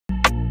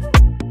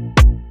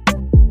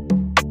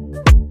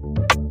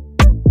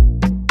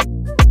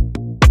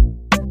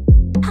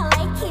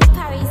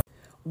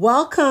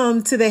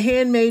Welcome to the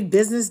Handmade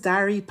Business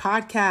Diary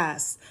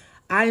podcast.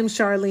 I am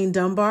Charlene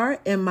Dunbar,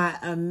 and my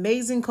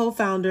amazing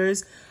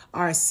co-founders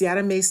are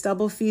Seattle May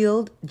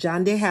Stubblefield,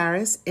 John Day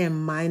Harris,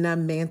 and Mina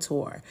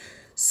Mantor.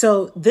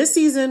 So this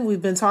season,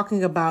 we've been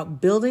talking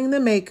about building the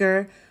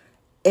maker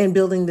and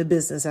building the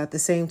business at the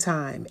same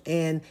time.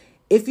 And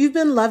if you've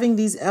been loving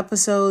these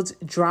episodes,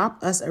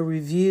 drop us a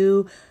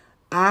review.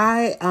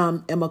 I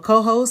am a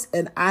co-host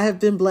and I have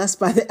been blessed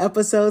by the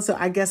episode, so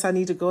I guess I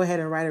need to go ahead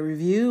and write a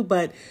review.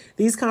 But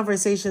these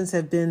conversations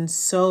have been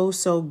so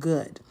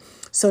good.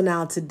 So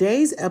now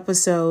today's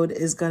episode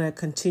is going to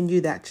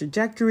continue that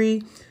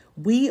trajectory.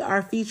 We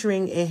are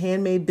featuring a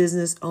handmade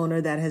business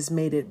owner that has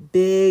made it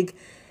big,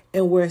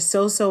 and we're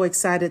so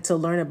excited to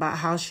learn about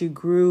how she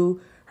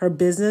grew her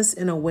business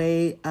in a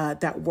way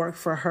that worked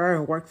for her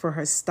and worked for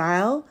her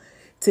style.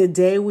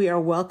 Today we are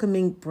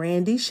welcoming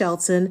Brandi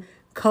Shelton,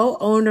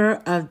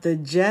 co-owner of the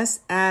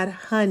Just Add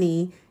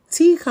Honey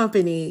Tea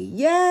Company.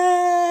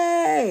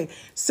 Yay!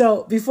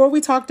 So before we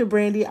talk to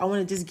Brandi, I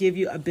want to just give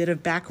you a bit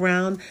of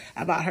background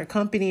about her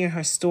company and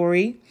her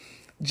story.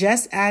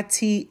 Just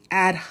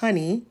Add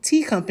Honey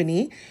Tea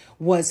Company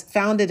was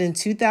founded in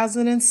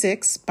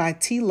 2006 by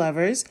tea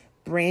lovers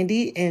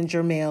Brandi and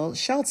Jermaine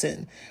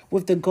Shelton,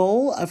 with the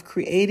goal of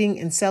creating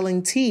and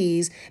selling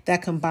teas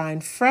that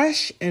combine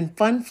fresh and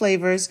fun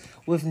flavors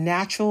with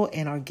natural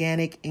and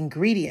organic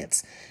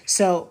ingredients.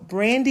 So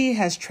Brandi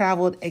has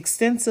traveled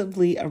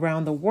extensively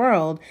around the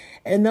world,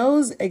 and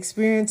those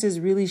experiences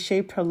really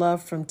shaped her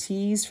love from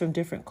teas from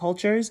different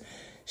cultures.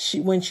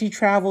 When she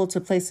traveled to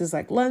places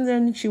like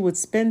London, she would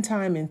spend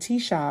time in tea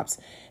shops,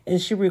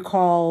 and she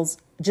recalls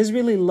just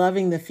really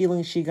loving the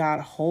feeling she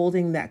got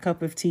holding that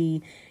cup of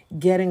tea,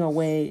 getting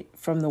away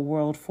from the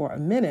world for a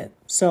minute.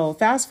 So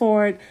fast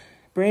forward,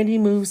 Brandi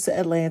moves to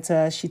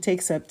Atlanta. She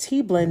takes up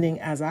tea blending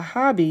as a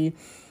hobby,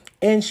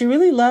 and she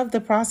really loved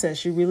the process.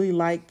 She really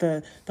liked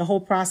the whole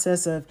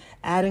process of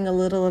adding a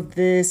little of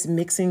this,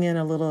 mixing in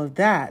a little of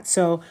that.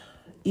 So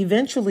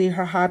eventually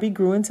her hobby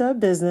grew into a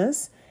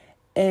business.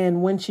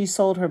 And when she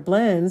sold her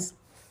blends,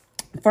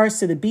 first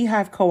to the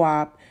Beehive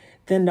Co-op,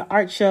 then the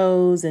art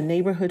shows and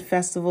neighborhood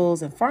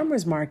festivals and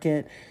farmers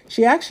market,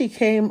 she actually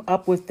came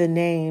up with the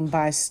name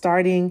by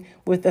starting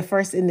with the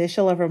first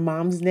initial of her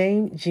mom's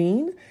name,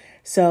 Jean.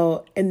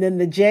 So, and then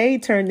the J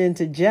turned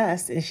into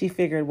Just, and she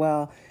figured,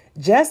 well,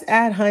 Just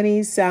Add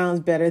Honey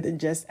sounds better than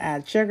Just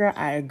Add Sugar.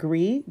 I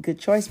agree. Good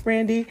choice,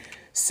 Brandi.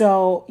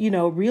 So,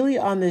 really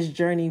on this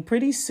journey,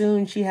 pretty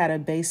soon she had a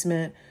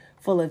basement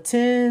full of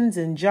tins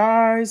and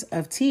jars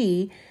of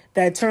tea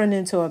that turned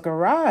into a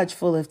garage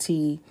full of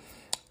tea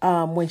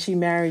when she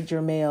married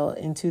Jermaine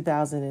in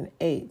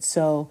 2008.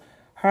 So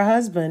her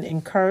husband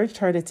encouraged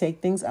her to take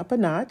things up a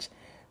notch.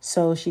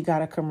 So she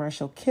got a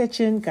commercial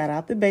kitchen, got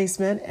out the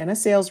basement and a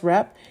sales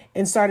rep,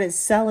 and started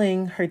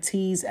selling her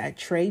teas at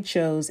trade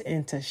shows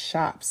and to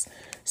shops.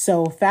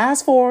 So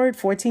fast forward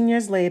 14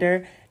 years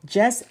later,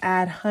 Just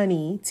Add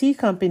Honey Tea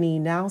Company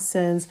now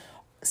sells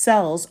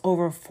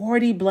over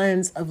 40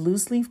 blends of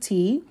loose leaf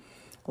tea,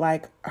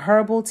 like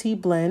herbal tea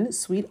blend,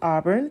 Sweet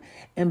Auburn,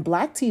 and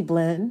black tea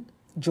blend,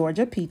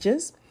 Georgia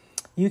Peaches.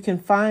 You can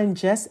find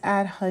Just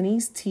Add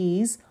Honey's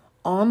teas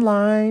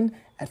online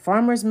at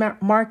farmers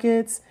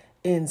markets,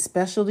 in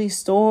specialty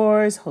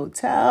stores,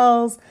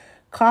 hotels,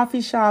 coffee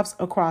shops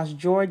across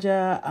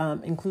Georgia,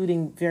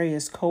 including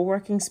various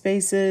co-working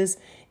spaces,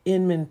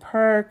 Inman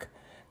Perk,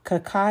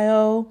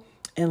 Cacao,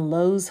 and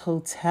Loews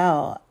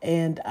Hotel.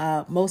 And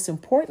most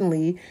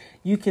importantly,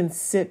 you can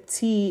sip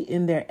tea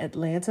in their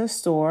Atlanta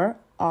store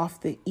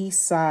off the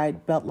East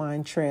Side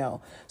Beltline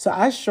Trail. So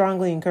I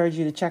strongly encourage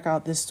you to check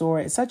out this store.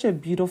 It's such a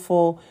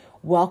beautiful,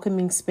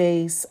 welcoming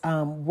space,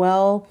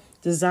 well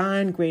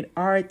designed, great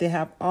art. They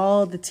have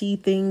all the tea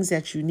things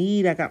that you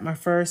need. I got my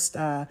first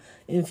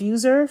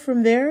infuser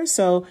from there,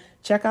 so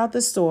check out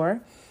the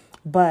store.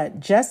 But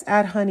Just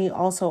Add Honey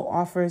also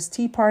offers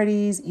tea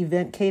parties,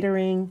 event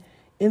catering,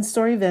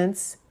 in-store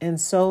events, and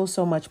so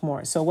much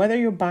more. So whether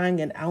you're buying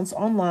an ounce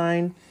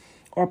online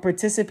or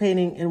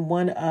participating in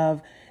one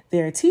of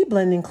their tea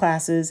blending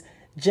classes,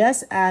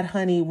 Just Add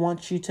Honey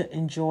wants you to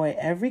enjoy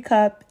every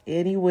cup,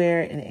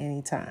 anywhere and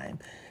anytime.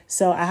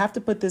 So I have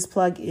to put this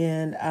plug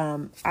in.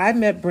 I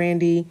met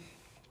Brandi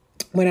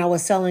when I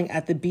was selling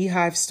at the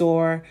Beehive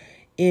store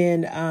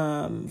in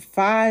Little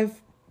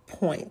 5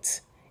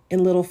 Points.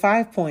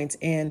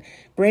 And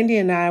Brandi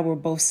and I were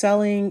both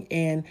selling,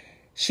 and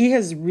she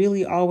has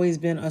really always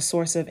been a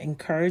source of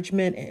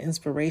encouragement and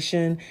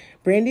inspiration.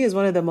 Brandi is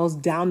one of the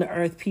most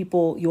down-to-earth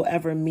people you'll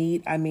ever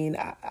meet. I mean,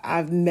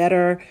 I've met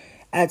her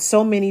at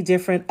so many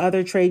different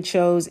other trade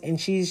shows, and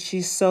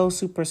she's so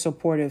super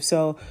supportive.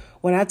 So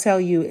when I tell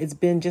you, it's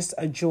been just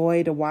a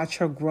joy to watch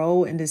her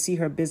grow and to see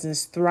her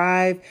business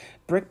thrive,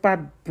 brick by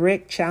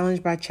brick,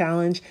 challenge by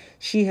challenge.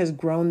 She has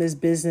grown this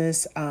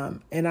business,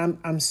 and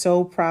I'm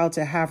so proud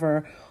to have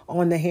her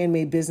on the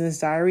Handmade Business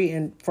Diary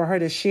and for her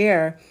to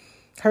share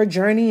her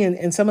journey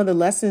and some of the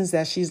lessons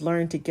that she's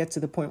learned to get to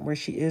the point where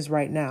she is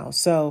right now.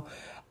 So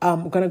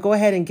I'm going to go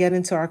ahead and get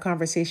into our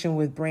conversation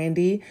with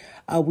Brandi.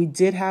 We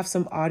did have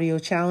some audio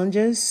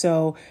challenges,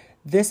 so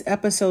This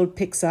episode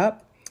picks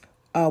up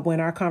when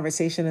our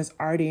conversation is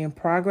already in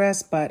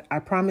progress, but I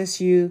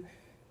promise you,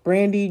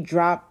 Brandi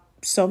dropped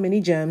so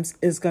many gems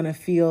is going to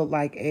feel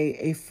like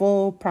a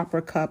full,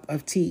 proper cup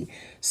of tea.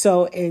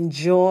 So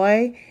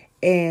enjoy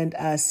and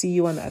see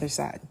you on the other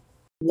side.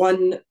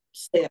 One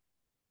sale,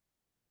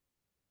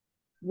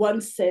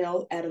 one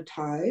sale at a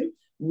time,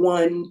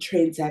 one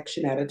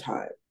transaction at a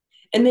time.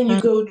 And then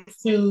you go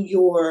to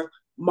your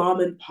mom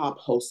and pop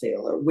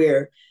wholesaler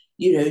where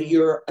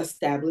you're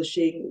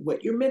establishing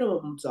what your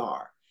minimums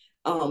are.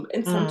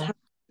 And sometimes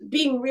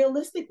being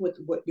realistic with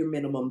what your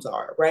minimums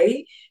are,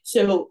 right?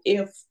 So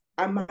if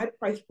my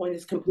price point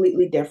is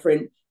completely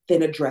different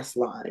than a dress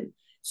line.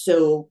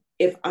 So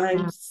if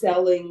I'm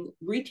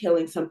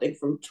retailing something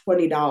from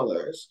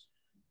 $20,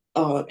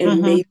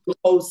 and maybe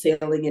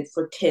wholesaling it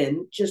for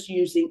 10, just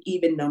using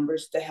even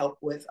numbers to help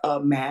with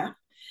math.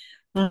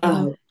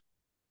 I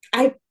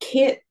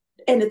can't,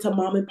 and it's a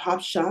mom and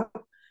pop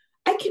shop.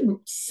 I can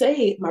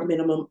say my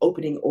minimum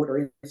opening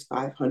order is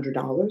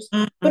 $500,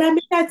 but I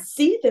may not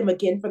see them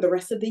again for the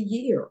rest of the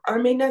year. I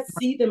may not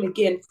see them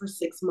again for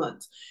 6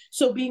 months.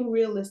 So being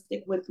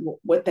realistic with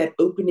what that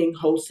opening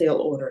wholesale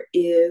order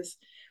is,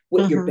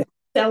 what your best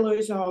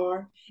sellers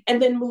are,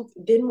 and then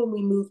when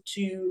we move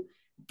to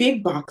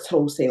big box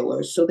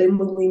wholesalers. So then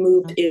when we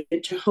moved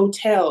into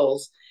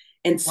hotels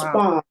and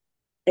spa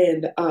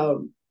and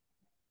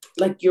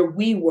like your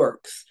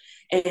WeWorks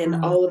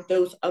and all of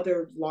those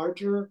other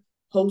larger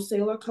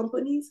wholesaler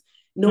companies,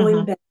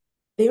 knowing that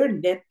they're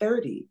net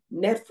 30,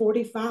 net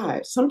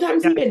 45,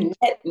 sometimes even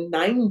net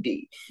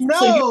 90.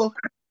 So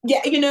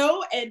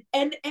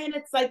and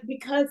it's like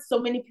because so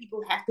many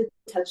people have to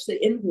touch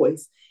the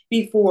invoice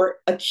before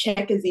a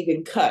check is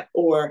even cut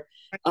or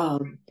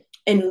and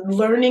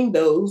learning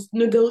those,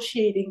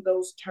 negotiating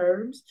those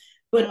terms,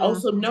 but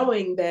also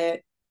knowing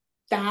that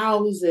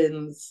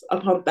thousands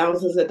upon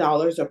thousands of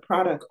dollars of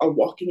product are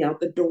walking out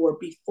the door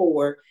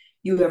before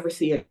you ever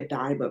see a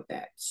dime of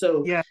that.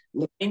 So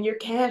learning your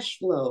cash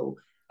flow,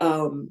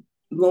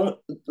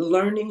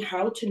 learning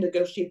how to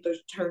negotiate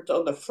those terms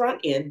on the front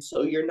end.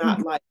 So you're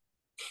not like,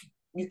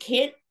 you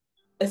can't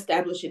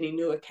establish any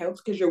new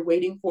accounts because you're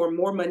waiting for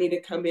more money to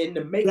come in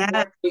to make more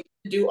money, to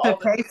do all to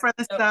pay for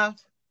the stuff.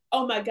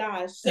 Oh my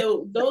gosh.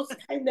 So those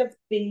kind of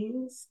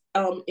things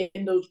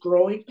in those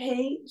growing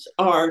pains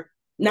are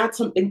not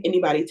something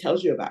anybody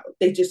tells you about.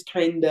 They just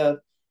kind of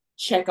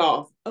check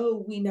off,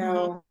 oh, we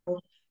now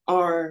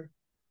are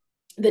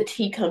the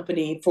tea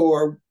company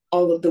for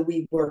all of the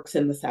WeWorks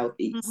in the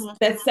Southeast.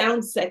 That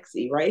sounds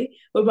sexy, right?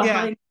 But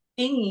behind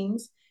the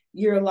scenes,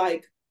 you're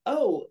like,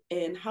 oh,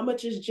 and how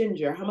much is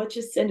ginger? How much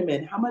is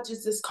cinnamon? How much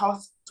does this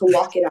cost to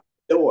walk it out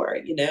the door,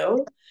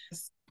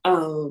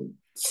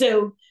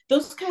 So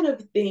those kind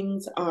of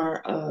things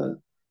are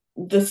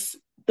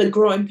the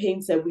growing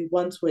pains that we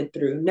once went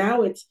through.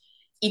 Now it's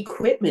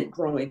equipment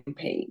growing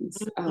pains.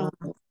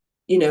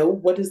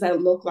 What does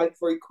that look like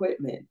for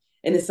equipment?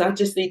 And it's not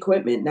just the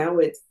equipment. Now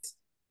it's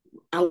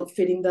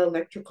outfitting the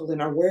electrical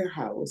in our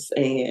warehouse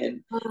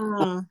and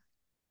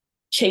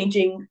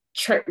retraining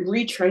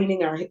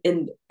our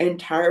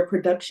entire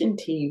production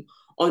team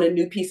on a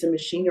new piece of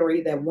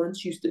machinery that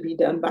once used to be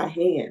done by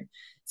hand.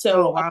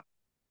 So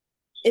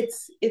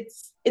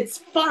it's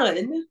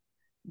fun,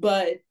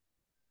 but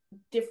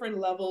different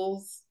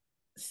levels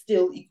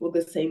still equal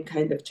the same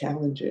kind of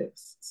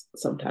challenges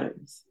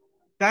sometimes.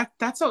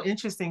 That's so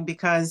interesting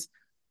because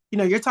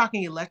you're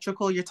talking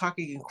electrical, you're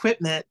talking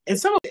equipment, and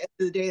some of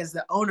the day as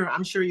the owner,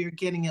 I'm sure you're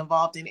getting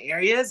involved in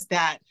areas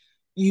that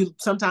you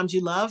sometimes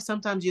you love,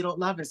 sometimes you don't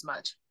love as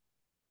much.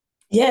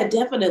 Yeah,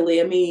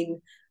 definitely. I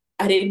mean,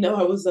 I didn't know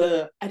I was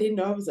an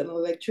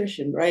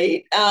electrician,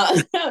 right?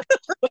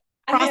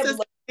 Process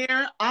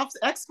ops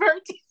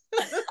expert.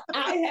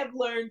 I have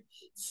learned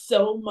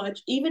so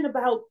much, even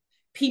about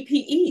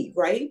PPE,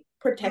 right?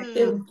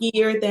 Protective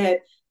gear that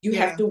you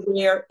have to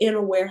wear in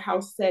a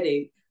warehouse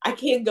setting. I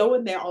can't go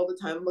in there all the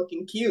time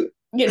looking cute,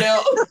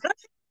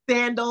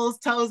 Sandals,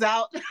 toes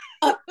out.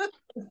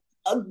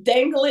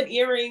 Dangling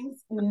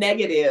earrings,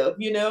 negative,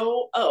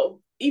 Oh,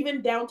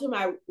 even down to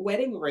my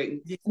wedding ring,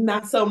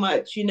 not so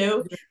much,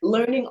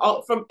 Learning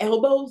all from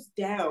elbows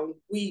down,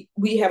 we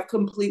have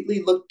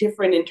completely looked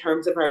different in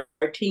terms of our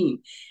team.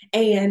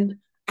 And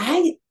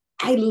I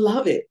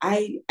love it.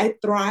 I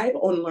thrive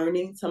on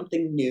learning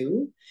something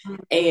new.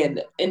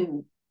 And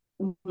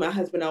my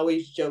husband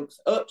always jokes,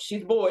 oh,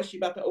 she's bored. She's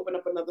about to open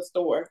up another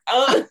store.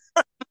 Boring.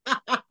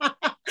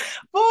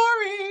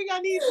 I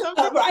need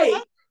something.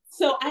 Right.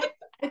 So I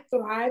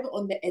thrive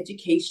on the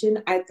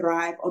education. I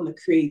thrive on the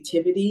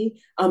creativity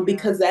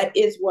because that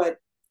is what,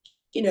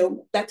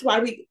 that's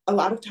why a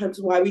lot of times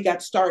why we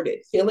got started,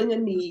 feeling a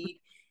need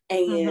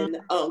and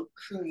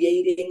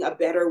creating a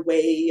better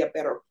way, a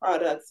better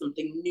product,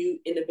 something new,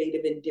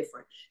 innovative, and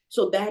different.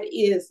 So that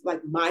is like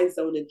my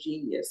zone of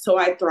genius. So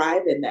I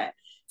thrive in that.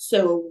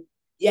 So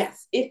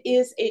yes, it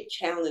is a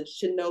challenge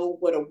to know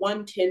what a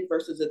 110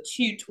 versus a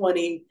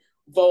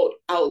 220-volt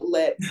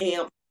outlet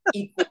amp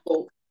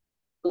equal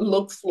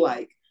looks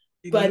like.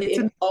 But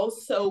it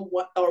also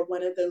are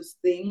one of those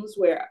things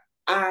where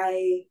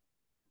I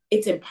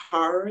it's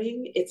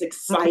empowering, it's Mhm.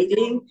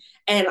 exciting.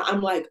 And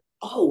I'm like,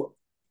 oh,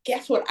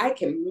 guess what I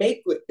can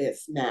make with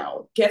this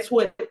now? Guess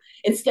what?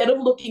 Instead of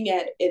looking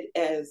at it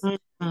as, Mhm.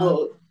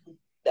 oh,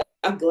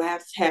 a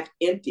glass half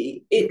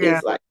empty, it Yeah,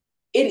 is like,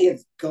 it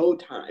is go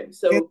time. it's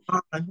So,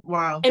 fun.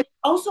 Wow. and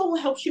also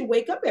helps you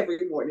wake up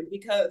every morning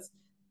because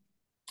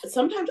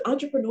sometimes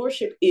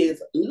entrepreneurship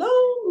is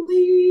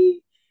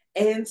lonely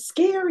and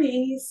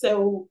scary.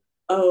 So,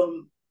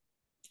 um,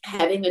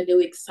 having a new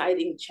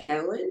exciting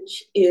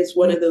challenge is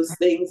one Mm. of those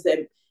things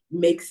that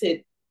makes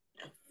it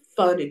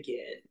fun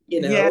again,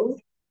 you Yeah. know?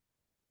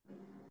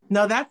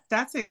 No,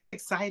 that's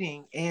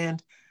exciting.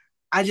 And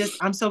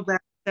I'm so glad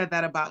you said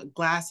that about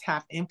glass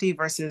half empty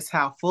versus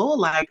half full.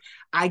 Like,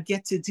 I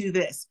get to do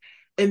this.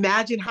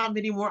 Imagine how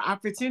many more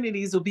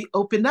opportunities will be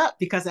opened up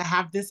because I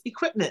have this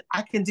equipment.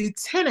 I can do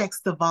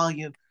 10x the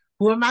volume.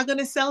 Who am I going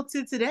to sell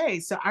to today?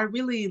 So I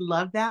really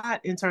love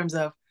that in terms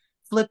of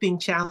flipping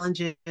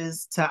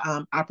challenges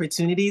to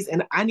opportunities.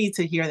 And I need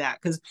to hear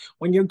that because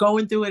when you're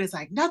going through it, it's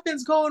like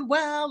nothing's going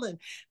well and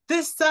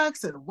this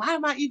sucks. And why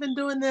am I even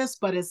doing this?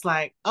 But it's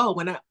like, oh,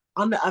 when I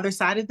on the other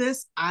side of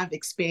this, I've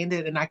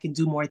expanded and I can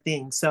do more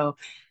things. So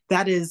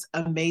that is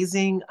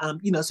amazing.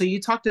 So you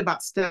talked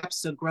about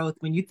steps to growth.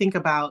 When you think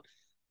about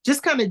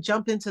just kind of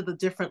jump into the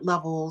different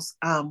levels,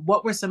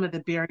 what were some of the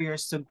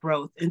barriers to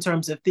growth in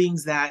terms of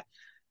things that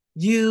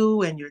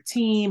you and your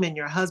team and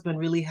your husband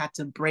really had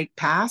to break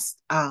past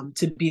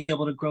to be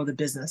able to grow the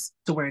business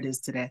to where it is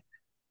today?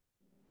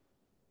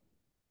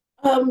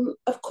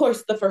 Of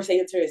course, the first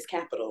answer is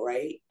capital,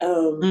 right?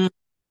 Mm,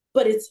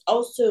 But it's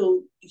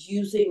also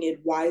using it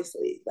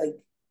wisely. Like,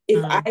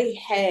 if mm, I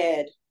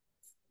had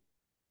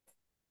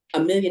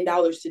 $1 million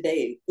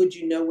today, would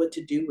you know what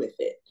to do with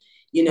it?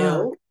 You mm,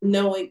 know,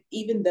 knowing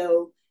even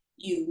though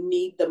you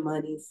need the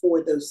money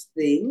for those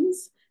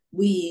things,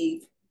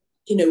 we,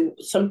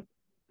 some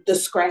the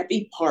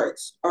scrappy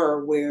parts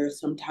are where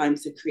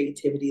sometimes the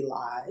creativity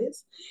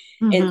lies.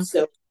 And mhm.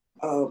 so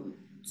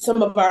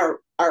some of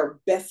our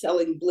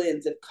best-selling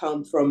blends have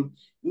come from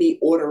me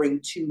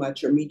ordering too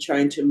much or me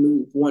trying to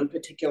move one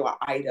particular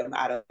item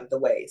out of the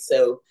way.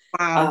 So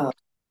Wow. uh,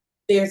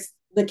 there's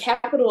the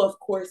capital, of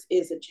course,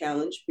 is a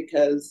challenge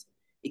because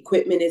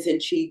equipment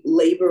isn't cheap,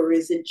 labor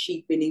isn't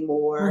cheap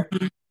anymore.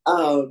 Mhm,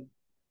 Um,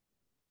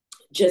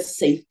 just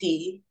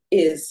safety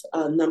is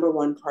number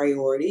one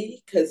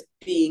priority because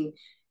being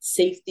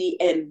safety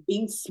and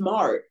being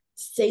smart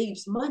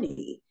saves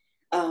money.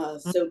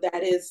 So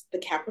that is the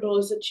capital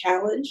is a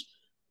challenge,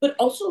 but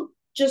also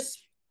just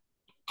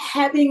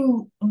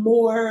having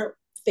more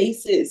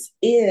faces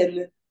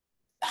in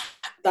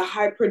the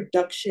high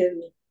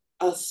production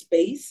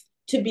space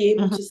to be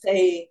able mhm, to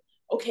say,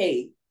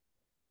 okay,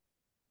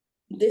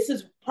 this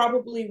is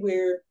probably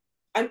where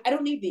I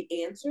don't need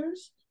the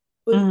answers,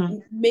 but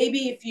mhm,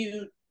 maybe if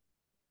you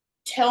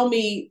tell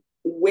me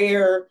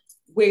where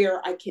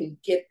I can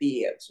get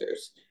the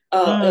answers.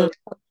 mhm,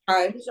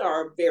 Times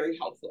are very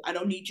helpful. I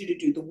don't need you to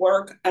do the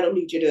work. I don't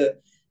need you to,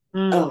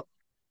 mhm, uh,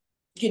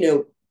 you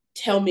know,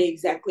 tell me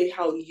exactly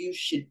how you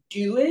should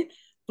do it.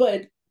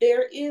 But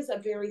there is a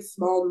very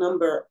small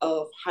number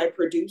of high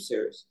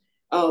producers.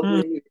 mhm.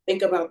 When you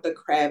think about the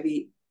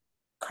crafty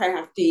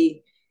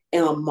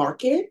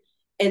market,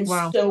 and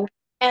Wow. so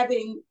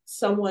having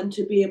someone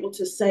to be able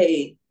to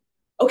say,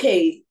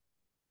 okay,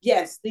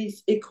 yes,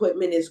 this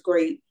equipment is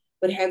great,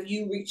 but have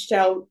you reached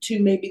out to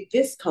maybe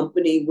this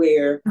company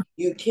where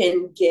you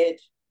can get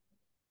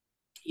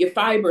your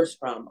fibers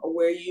from, or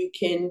where you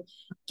can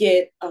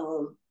get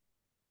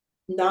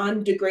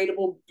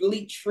non-degradable,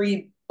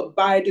 bleach-free,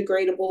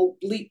 biodegradable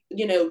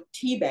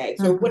tea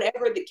bags, or Mhm.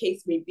 whatever the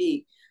case may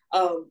be.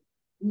 Um,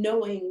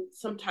 Knowing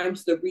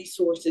sometimes the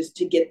resources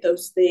to get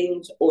those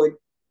things, or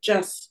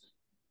just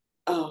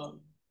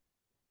um,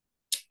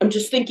 I'm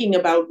just thinking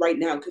about right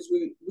now because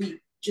we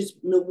just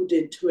moved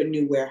into a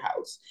new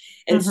warehouse,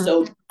 and Mhm.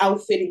 so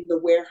outfitting the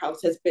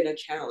warehouse has been a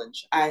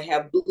challenge. I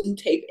have blue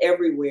tape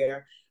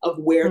everywhere of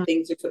where Mhm.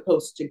 things are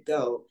supposed to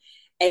go,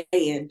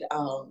 and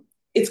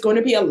it's going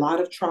to be a lot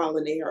of trial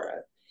and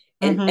error,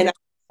 and Mhm. I'm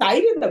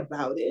excited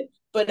about it.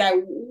 But I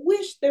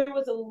wish there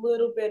was a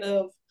little bit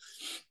of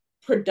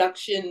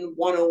production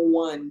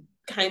 101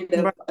 kind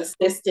of Right.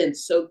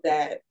 assistance so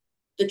that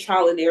the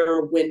trial and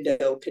error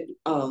window could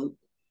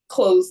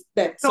close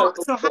that So,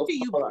 circle so how so do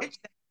you far. bridge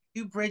that?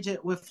 You bridge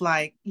it with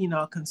like,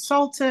 a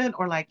consultant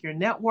or like your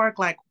network,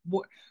 like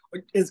what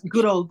is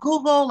good old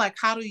Google? Like,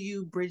 how do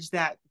you bridge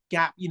that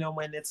gap,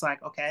 when it's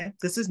like, okay,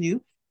 this is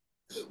new.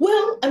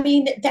 Well, I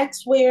mean,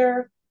 that's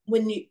where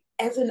when you,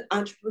 as an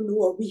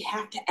entrepreneur, we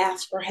have to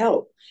ask for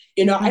help.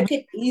 I Mhm.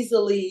 could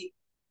easily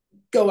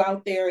go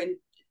out there and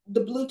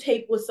the blue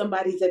tape was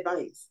somebody's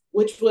advice,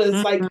 which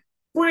was like Mhm.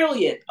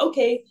 brilliant.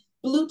 Okay,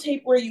 blue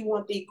tape where you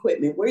want the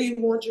equipment, where you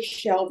want your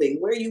shelving,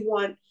 where you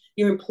want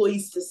your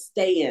employees to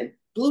stay in,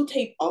 blue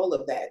tape, all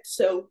of that.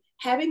 So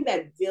having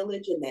that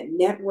village and that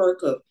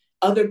network of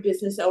other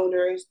business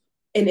owners,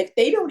 and if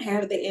they don't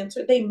have the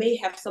answer, they may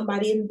have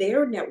somebody in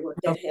their network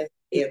that has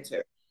the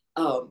answer.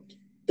 Um,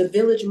 the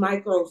Village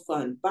Micro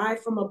Fund, buy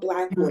from a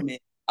Black Mhm. woman.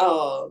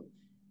 Um,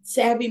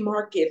 Savvy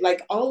Market,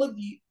 like all of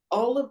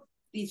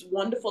these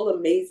wonderful,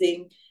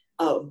 amazing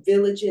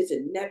villages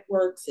and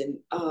networks and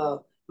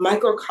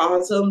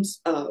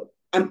microcosms.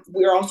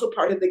 We're also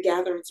part of the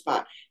Gathering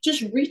Spot.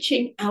 Just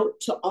reaching out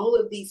to all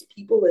of these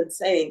people and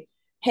saying,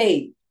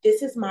 "Hey,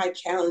 this is my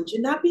challenge,"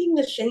 and not being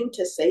ashamed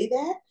to say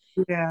that.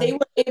 Yeah. They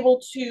were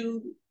able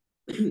to.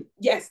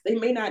 Yes, they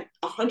may not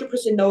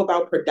 100% know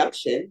about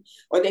production,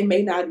 or they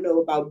may not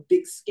know about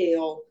big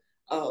scale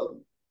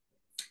um,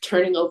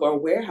 turning over a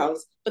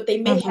warehouse, but they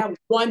may Mhm. have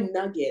one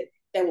nugget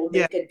that will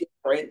Yeah. make a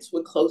difference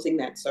with closing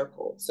that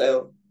circle.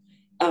 So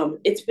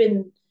it's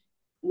been,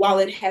 while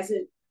it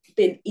hasn't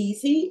been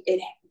easy,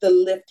 the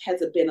lift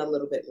has been a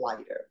little bit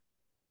lighter.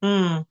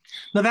 Mm.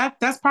 No,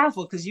 that's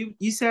powerful because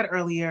you said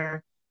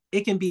earlier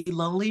it can be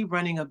lonely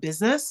running a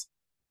business.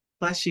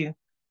 Bless you.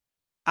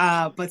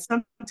 But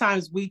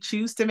sometimes we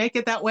choose to make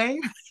it that way.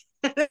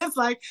 It's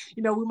like,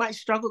 we might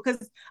struggle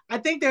because I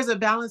think there's a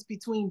balance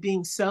between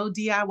being so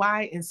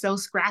DIY and so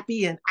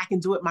scrappy and I can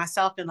do it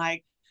myself and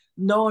like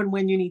knowing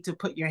when you need to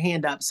put your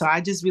hand up. So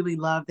I just really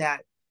love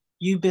that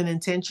you've been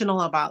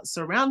intentional about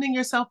surrounding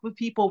yourself with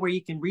people where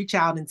you can reach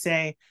out and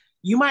say,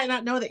 you might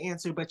not know the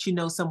answer, but you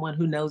know someone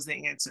who knows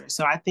the answer.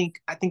 So I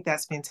think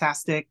that's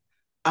fantastic.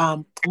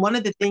 One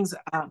of the things,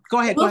 go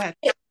ahead, go Well, ahead.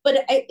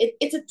 but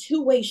it's a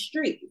two-way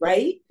street,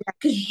 right?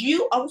 Because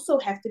you also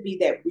have to be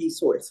that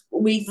resource.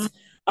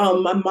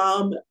 My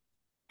mom,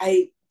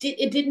 it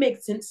did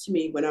make sense to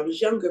me when I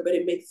was younger, but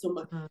it makes so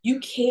much. Mm-hmm. You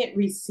can't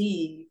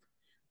receive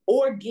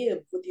or give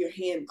with your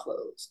hand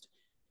closed.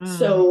 Mm-hmm.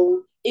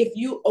 So if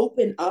you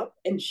open up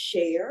and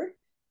share,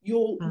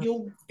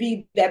 you'll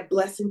be that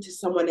blessing to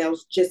someone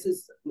else just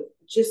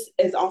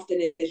as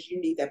often as you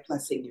need that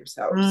blessing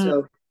yourself. Mm-hmm.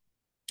 So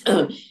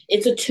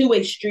it's a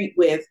two-way street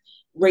with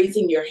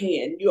raising your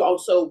hand. You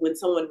also, when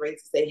someone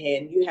raises their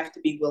hand, you have to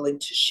be willing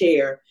to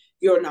share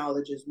your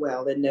knowledge as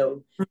well and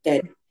know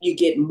that you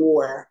get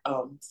more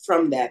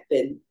from that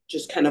than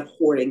just kind of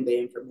hoarding the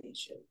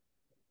information.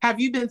 Have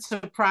you been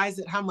surprised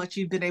at how much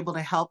you've been able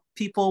to help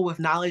people with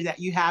knowledge that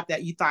you have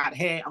that you thought,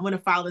 hey, I'm going to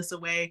file this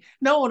away?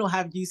 No one will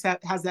have use.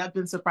 Has that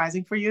been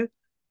surprising for you?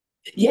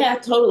 Yeah,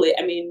 totally.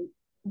 I mean,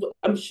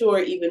 I'm sure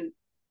even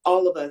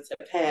all of us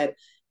have had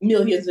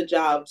millions of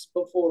jobs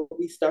before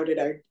we started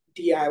our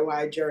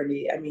DIY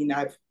journey. I mean,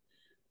 I've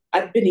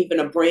been even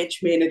a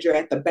branch manager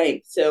at the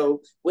bank.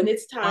 So when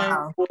it's time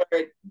Wow. for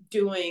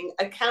doing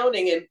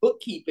accounting and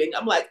bookkeeping,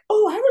 I'm like,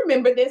 oh, I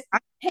remember this.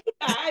 Hey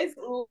guys,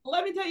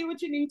 let me tell you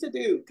what you need to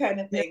do, kind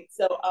of Yeah. thing.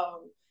 So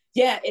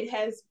yeah, it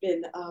has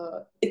been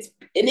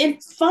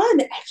it's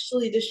fun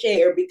actually to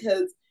share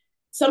because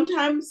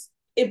sometimes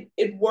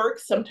it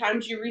works,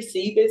 sometimes you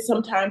receive it,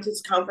 sometimes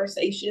it's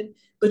conversation,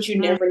 but you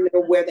Mm, never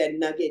know where that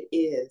nugget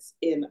is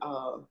in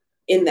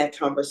that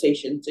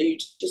conversation. So you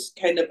just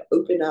kind of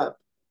open up.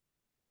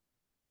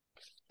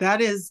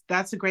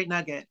 that's a great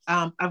nugget.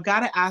 I've got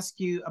to ask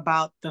you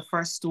about the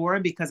first store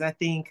because I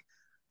think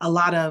a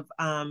lot of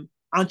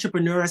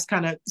entrepreneurs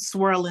kind of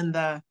swirl in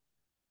the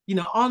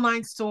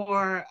online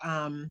store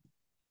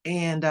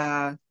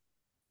and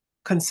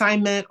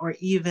consignment or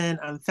even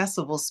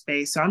festival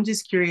space. So I'm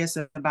just curious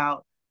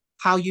about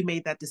how you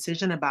made that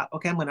decision about,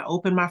 okay, I'm going to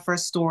open my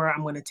first store.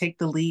 I'm going to take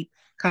the leap.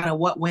 Kind of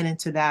what went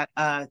into that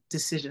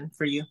decision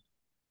for you?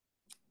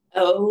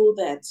 Oh,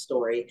 that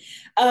story.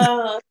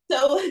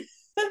 So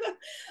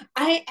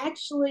I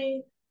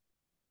actually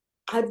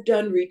I've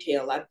done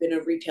retail. I've been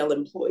a retail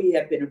employee.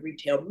 I've been a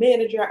retail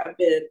manager. I've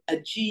been a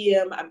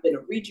GM. I've been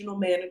a regional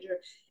manager,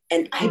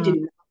 and I Mm,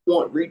 did not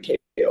want retail.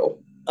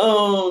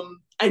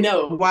 I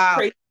know, wow.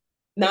 crazy.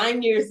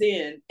 9 years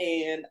in,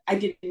 and I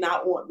did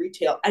not want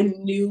retail. I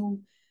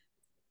knew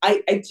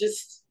I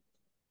just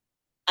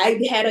I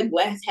had a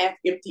glass half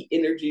empty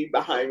energy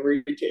behind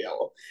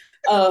retail.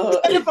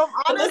 If I'm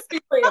Let's honest. be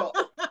real.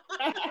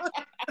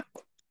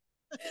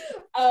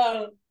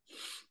 um,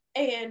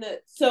 and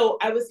so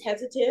I was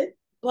hesitant,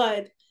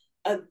 but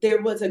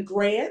there was a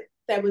grant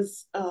that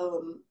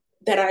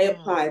I Mm,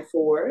 applied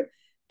for,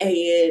 and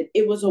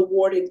it was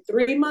awarding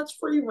 3 months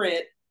free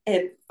rent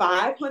and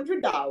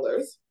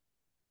 $500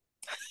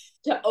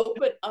 to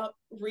open up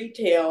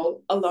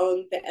retail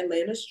along the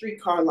Atlanta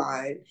streetcar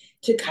line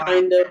to wow.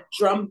 kind of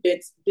drum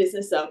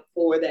business up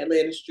for the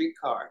Atlanta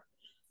streetcar.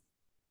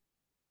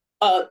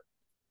 Uh,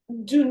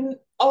 do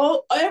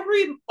all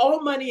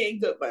money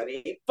ain't good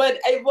money, but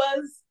it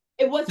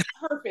was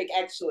perfect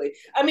actually.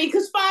 I mean,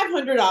 because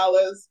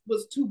 $500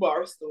 was two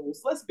bar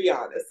stools. Let's be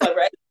honest, all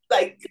right?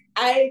 Like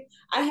I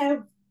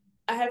have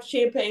I have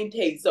champagne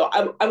taste, so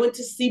I went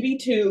to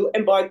CB2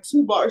 and bought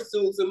two bar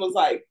stools and was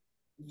like,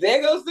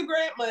 there goes the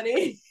grant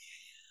money.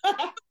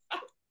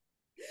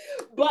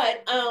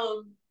 but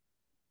um,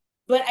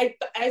 but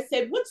I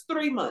said, what's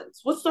 3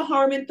 months? What's the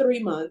harm in 3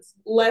 months?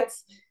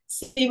 Let's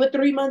see what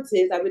 3 months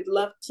is. I would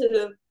love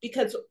to,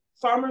 because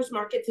farmers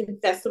markets and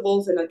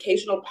festivals and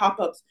occasional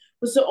pop-ups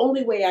was the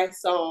only way I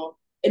saw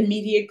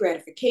immediate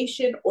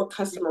gratification or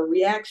customer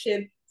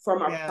reaction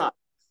from our Yeah. product.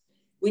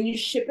 When you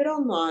ship it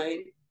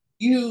online,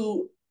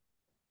 you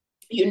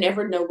you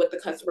never know what the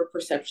customer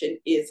perception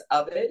is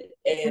of it.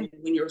 And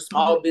when you're a Mhm.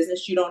 small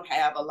business, you don't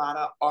have a lot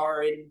of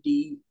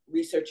R&D,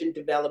 research and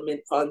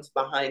development funds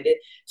behind it.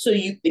 So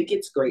you think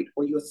it's great,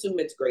 or you assume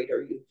it's great,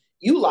 or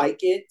you like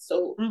it.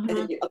 So, Mhm.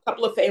 and a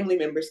couple of family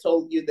members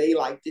told you they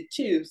liked it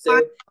too.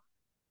 So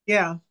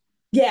Yeah.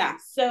 yeah,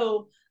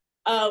 so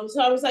I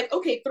was like,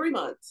 okay, 3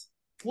 months.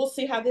 We'll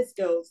see how this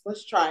goes.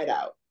 Let's try it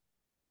out.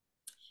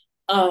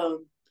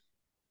 Um,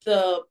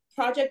 the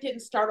project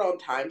didn't start on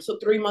time, so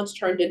 3 months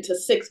turned into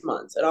 6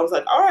 months, and I was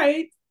like, all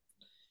right,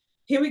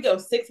 here we go,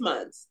 6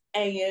 months.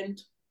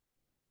 And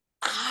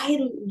I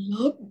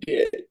loved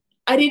it.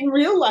 I didn't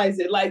realize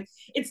it. Like,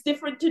 it's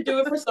different to do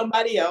it for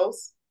somebody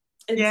else.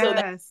 And so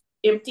that Yes.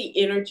 empty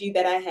energy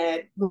that I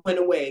had went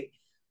away.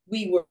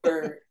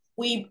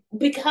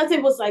 Because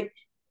it was like,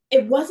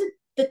 it wasn't,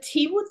 the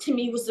tea to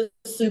me was a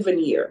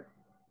souvenir.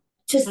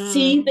 To Mm.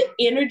 see the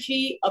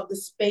energy of the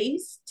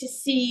space, to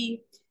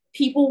see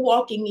people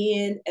walking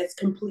in as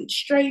complete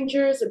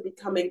strangers and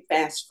becoming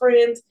fast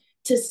friends,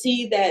 to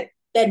see that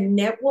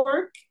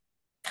network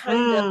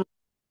kind of Mm.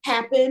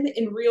 happen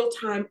in real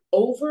time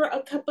over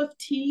a cup of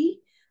tea.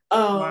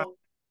 Wow.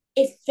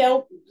 It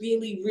felt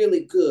really,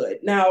 really good.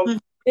 Now, Mm.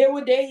 there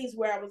were days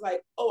where I was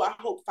like, oh, I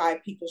hope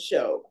 5 people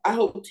show. I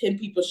hope 10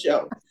 people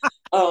show.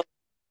 Um,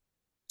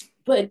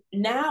 but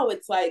now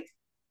it's like,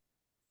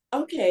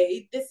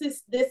 okay, this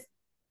is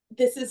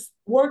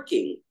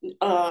working.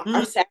 Mm.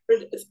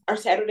 Our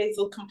Saturdays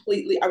look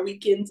completely, our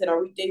weekends and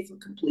our weekdays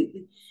look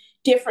completely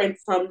different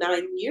from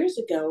 9 years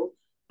ago.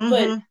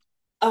 But Mhm.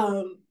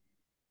 um,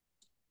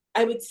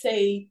 I would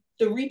say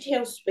the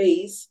retail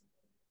space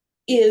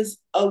is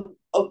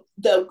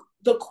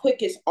the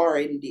quickest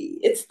R&D.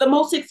 It's the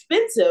most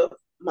expensive,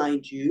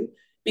 mind you,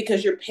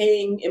 because you're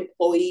paying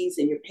employees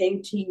and you're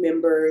paying team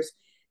members,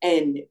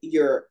 and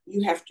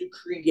you have to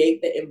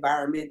create the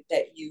environment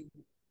that you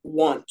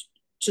want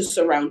to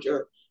surround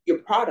your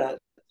product.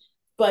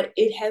 But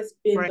it has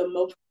been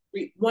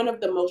Right. one of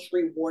the most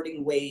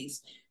rewarding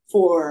ways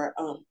for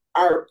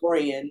our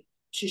brand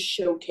to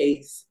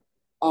showcase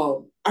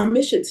our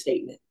mission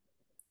statement.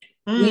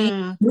 we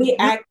Mm. we Really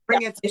act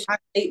bring our it to mission life.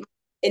 statement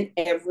in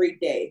every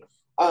day.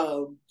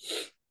 Um,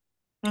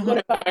 One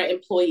Mhm. of our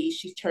employees,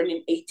 she's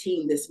turning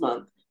 18 this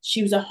month.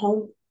 She was a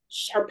home.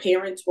 Her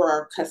parents were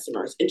our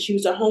customers, and she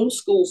was a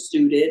homeschool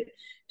student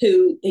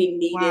who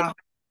Wow.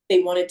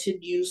 they wanted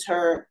to use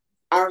our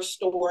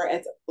store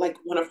as like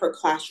one of her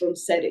classroom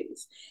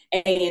settings.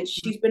 And Mm.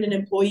 she's been an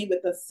employee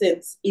with us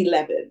since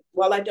 11.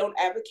 While I don't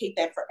advocate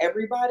that for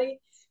everybody,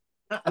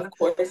 of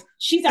course,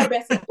 she's our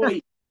best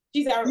employee.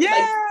 She's our, like,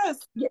 Yes.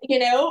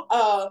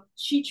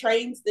 she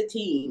trains the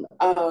team.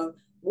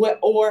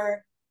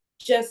 Or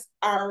just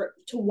our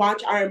to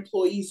watch our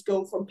employees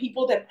go from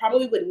people that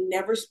probably would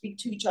never speak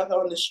to each other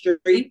on the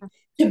street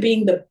to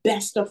being the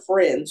best of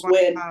friends.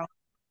 When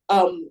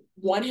Wow.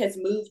 one has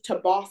moved to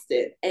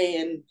Boston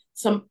and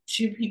some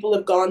two people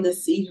have gone to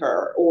see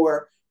her,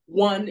 or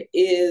one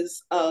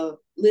is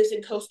lives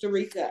in Costa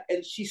Rica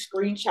and she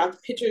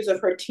screenshots pictures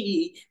of her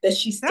tea that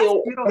she That's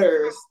still beautiful.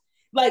 orders.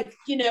 Like,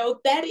 Yeah.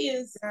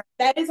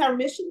 that is our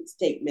mission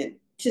statement,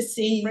 to Bring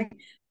see,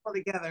 people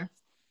together.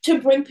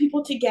 to bring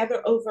people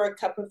together over a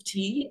cup of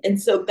tea.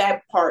 And so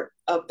that part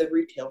of the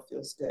retail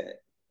feels good.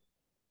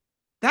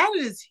 That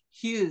is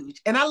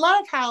huge. And I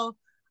love how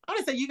I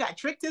want to say you got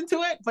tricked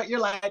into it, but you're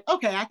like,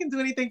 okay, I can do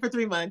anything for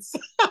 3 months.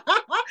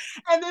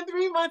 And then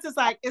 3 months is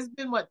like, it's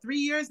been what, 3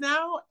 years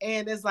now?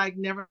 And it's like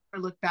never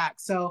look back.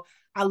 So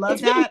I love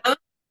It's been that.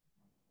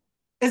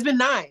 It's been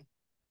 9.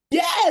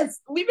 Yes,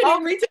 we've been in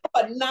Okay. retail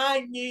for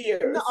nine No,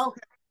 years.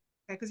 okay.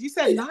 Because you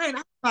said 9. I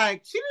was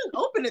like, she didn't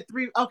open it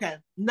 3. Okay.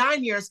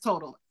 9 years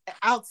total.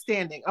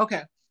 Outstanding.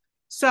 Okay.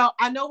 So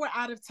I know we're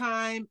out of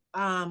time.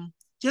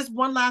 Just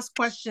one last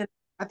question.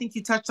 I think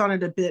you touched on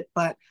it a bit,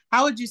 but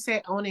how would you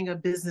say owning a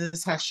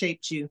business has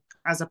shaped you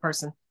as a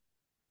person?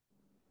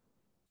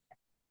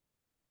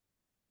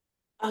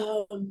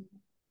 Um,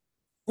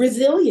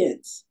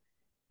 Resilience.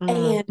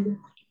 Mm. And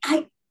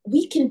I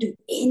we can do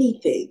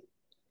anything.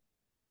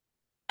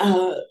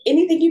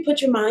 Anything you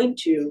put your mind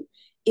to,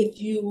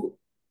 if you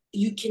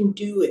can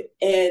do it.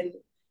 And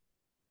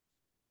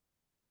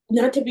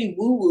not to be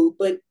woo woo,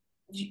 but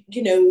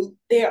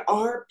there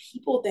are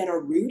people that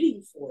are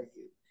rooting for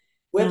you.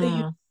 Whether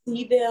you Mm.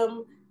 see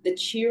them, the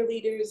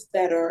cheerleaders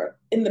that are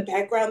in the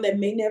background that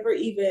may never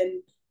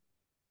even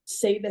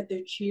say that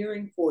they're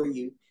cheering for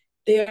you.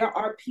 There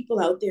are people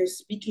out there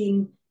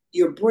speaking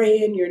your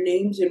brand, your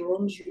names in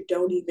rooms you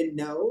don't even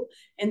know.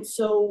 And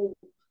so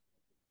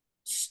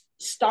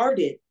start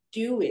it,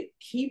 do it,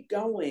 keep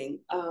going.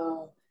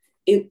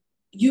 It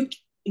you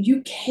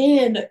you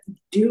can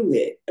do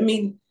it. I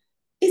mean,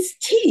 it's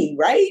tea,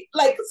 right?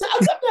 Like,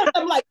 sometimes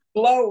I'm like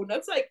blown.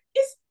 It's like,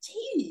 it's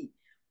tea,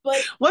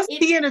 but What's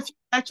it the in a few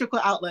electrical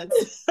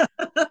outlets?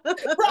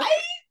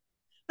 right,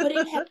 but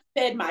it has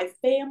fed my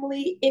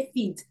family. It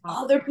feeds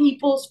other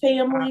people's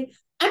family.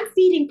 I'm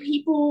feeding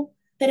people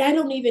that I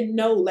don't even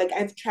know. Like,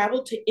 I've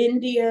traveled to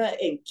India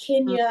and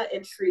Kenya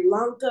and Sri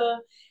Lanka,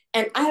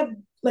 and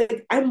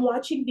I'm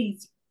watching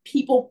these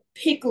people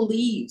pick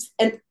leaves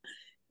and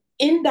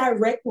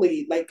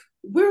indirectly, like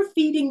we're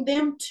feeding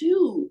them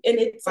too. And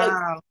it's like,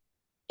 Wow.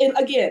 and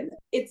again,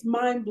 it's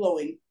mind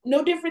blowing.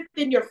 No different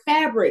than your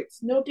fabrics,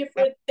 no Yep.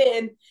 different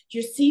than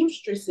your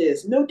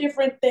seamstresses, no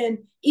different than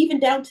even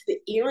down to the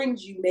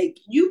earrings you make.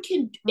 You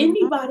can, Mhm.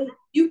 anybody,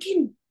 you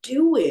can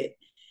do it.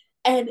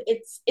 And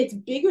it's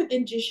bigger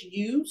than just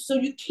you. So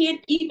you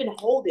can't even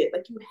hold it.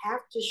 Like you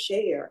have to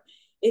share.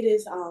 It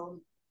is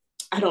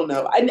I don't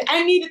know.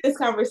 I needed this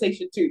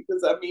conversation too,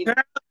 because I mean, Girl,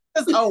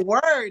 that's a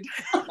word.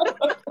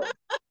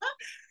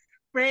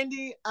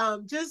 Brandi,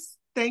 just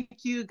thank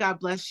you. God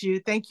bless you.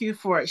 Thank you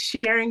for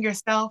sharing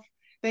yourself.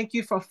 Thank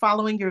you for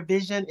following your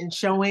vision and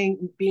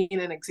showing, being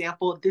an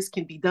example. This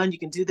can be done. You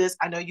can do this.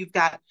 I know you've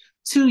got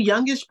two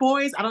youngish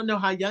boys. I don't know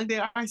how young they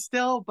are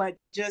still, but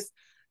just,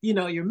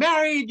 you're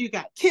married, you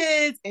got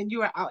kids, and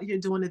you are out here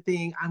doing the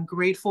thing. I'm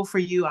grateful for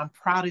you. I'm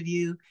proud of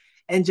you.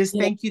 And just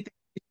yeah. thank you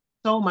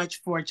so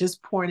much for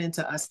just pouring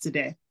into us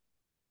today.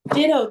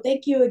 Ditto.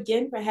 Thank you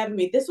again for having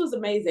me. This was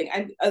amazing.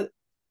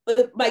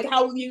 Like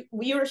how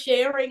we were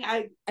sharing.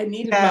 I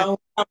needed my Yeah, own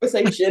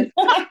conversation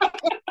I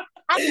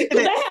because did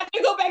it. I had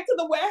to go back to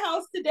the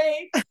warehouse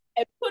today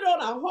and put on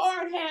a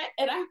hard hat,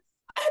 and I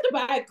had to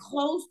buy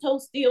closed toe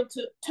steel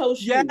toe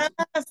Yes.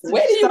 shoes.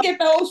 Where do you get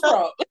those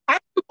from?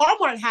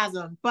 Walmart has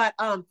them, but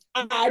I real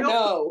quick,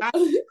 know.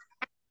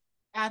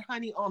 at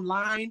Honey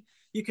online.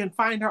 You can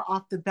find her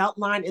off the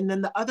Beltline, and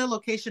then the other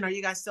location. Are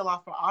you guys still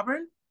off for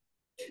Auburn?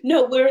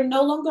 No, we're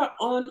no longer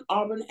on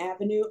Auburn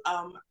Avenue.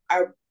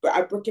 Our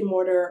brick and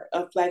mortar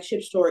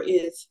flagship store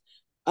is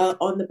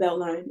on the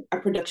Beltline. Our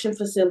production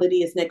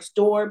facility is next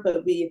door,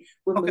 but we're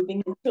Okay.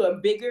 moving into a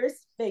bigger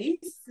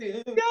space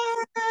soon.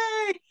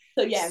 Yay!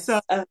 So So yes,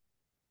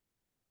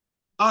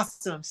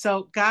 awesome.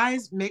 So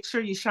guys, make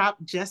sure you shop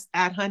just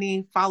at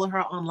Honey. Follow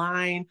her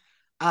online.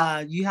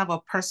 You have a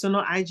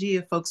personal IG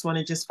if folks want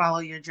to just follow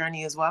your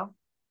journey as well.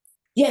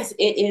 yes,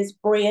 it is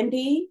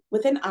Brandi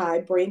with an I,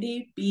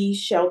 Brandi B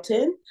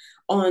Shelton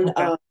on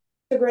Okay.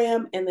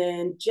 Instagram, and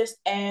then just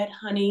add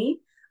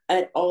Honey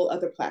at all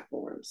other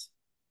platforms.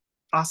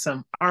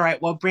 Awesome. All right.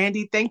 Well,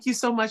 Brandi, thank you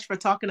so much for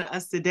talking to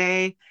us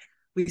today.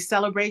 We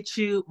celebrate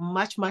you.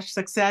 Much, much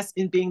success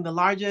in being the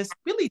largest,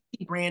 really,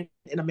 tea brand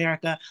in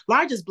America.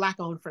 Largest Black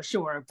owned for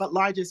sure, but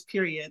largest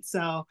period.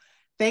 So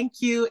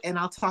thank you. And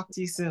I'll talk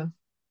to you soon.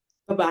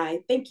 Bye bye.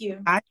 Thank you.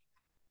 Bye.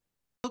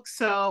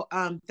 So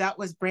that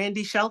was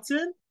Brandi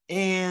Shelton.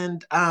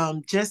 And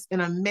just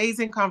an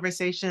amazing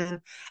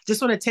conversation.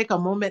 Just want to take a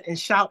moment and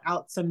shout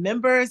out some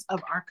members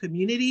of our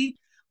community.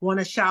 Want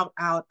to shout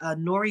out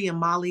Nori and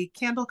Molly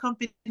Candle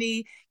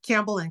Company,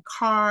 Campbell and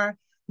Carr,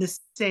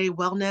 Niste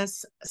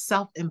Wellness,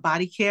 Self and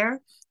Body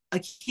Care,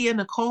 Akia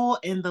Nicole,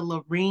 and the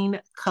Lorene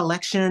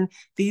Collection.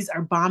 These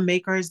are bomb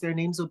makers. Their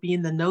names will be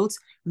in the notes.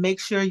 Make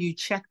sure you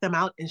check them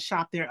out and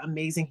shop their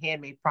amazing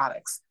handmade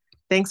products.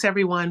 Thanks,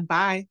 everyone.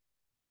 Bye.